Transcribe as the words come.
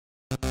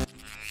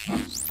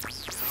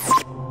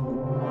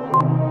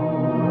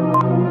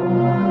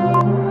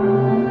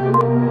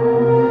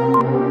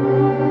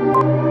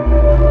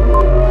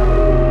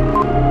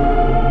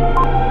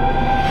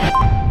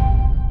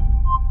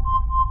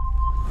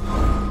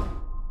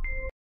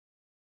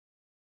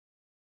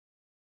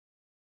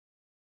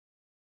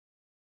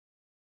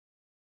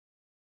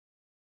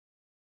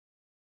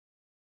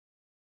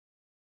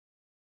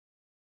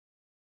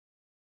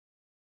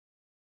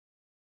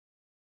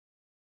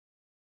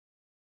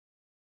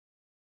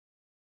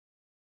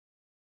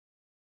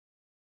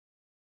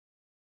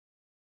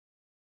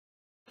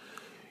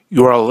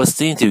You are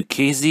listening to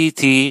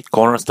KZT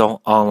Cornerstone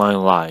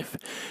Online Live.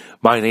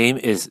 My name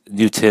is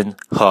Newton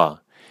He.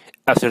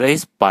 At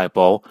today's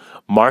Bible,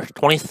 March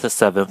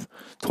 27th,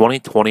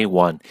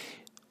 2021,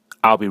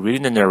 I'll be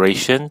reading the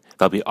narration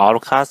that'll be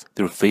autocast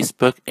through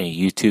Facebook and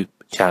YouTube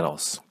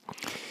channels.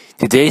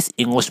 Today's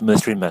English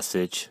ministry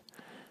message,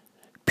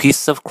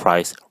 Peace of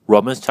Christ,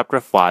 Romans chapter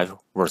 5,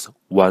 verse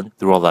 1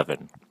 through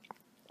 11.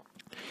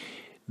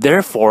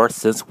 Therefore,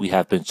 since we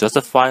have been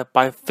justified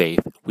by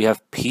faith, we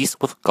have peace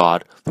with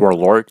God through our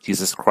Lord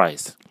Jesus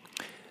Christ.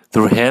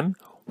 Through him,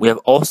 we have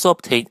also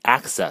obtained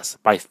access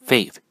by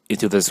faith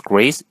into this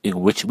grace in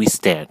which we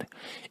stand,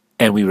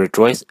 and we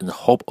rejoice in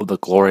the hope of the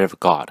glory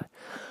of God.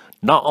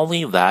 Not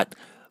only that,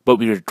 but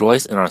we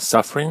rejoice in our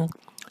suffering,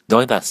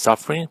 knowing that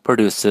suffering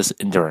produces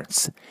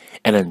endurance,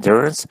 and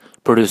endurance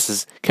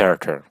produces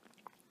character,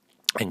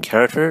 and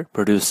character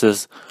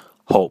produces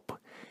hope,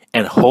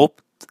 and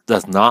hope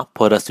does not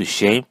put us to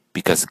shame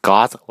because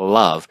God's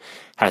love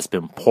has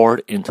been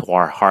poured into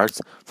our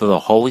hearts through the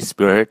Holy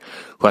Spirit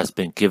who has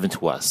been given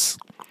to us.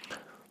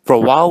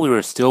 For while we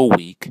were still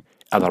weak,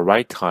 at the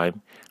right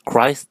time,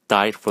 Christ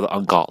died for the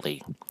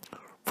ungodly.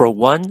 For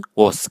one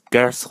will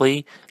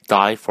scarcely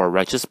die for a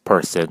righteous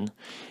person,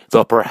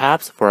 though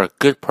perhaps for a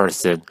good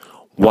person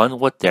one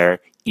would dare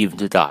even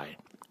to die.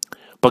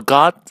 But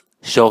God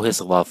showed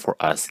his love for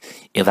us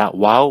in that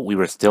while we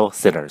were still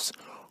sinners,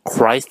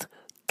 Christ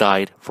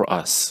died for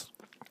us.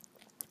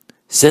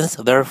 Since,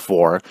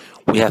 therefore,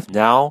 we have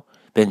now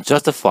been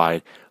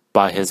justified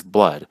by his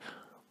blood,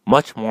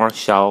 much more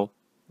shall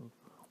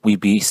we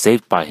be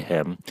saved by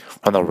him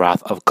from the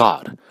wrath of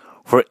God.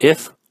 For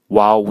if,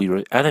 while we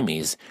were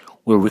enemies,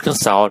 we were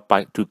reconciled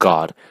to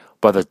God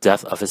by the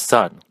death of his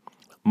Son,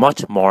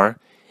 much more,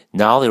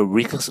 now that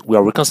we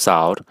are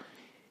reconciled,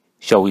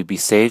 shall we be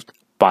saved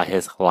by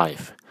his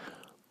life.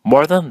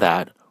 More than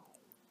that,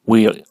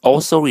 we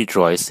also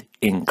rejoice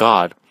in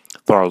God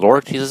through our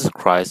Lord Jesus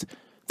Christ,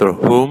 through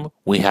whom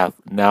we have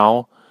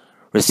now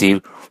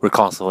received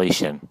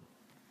reconciliation.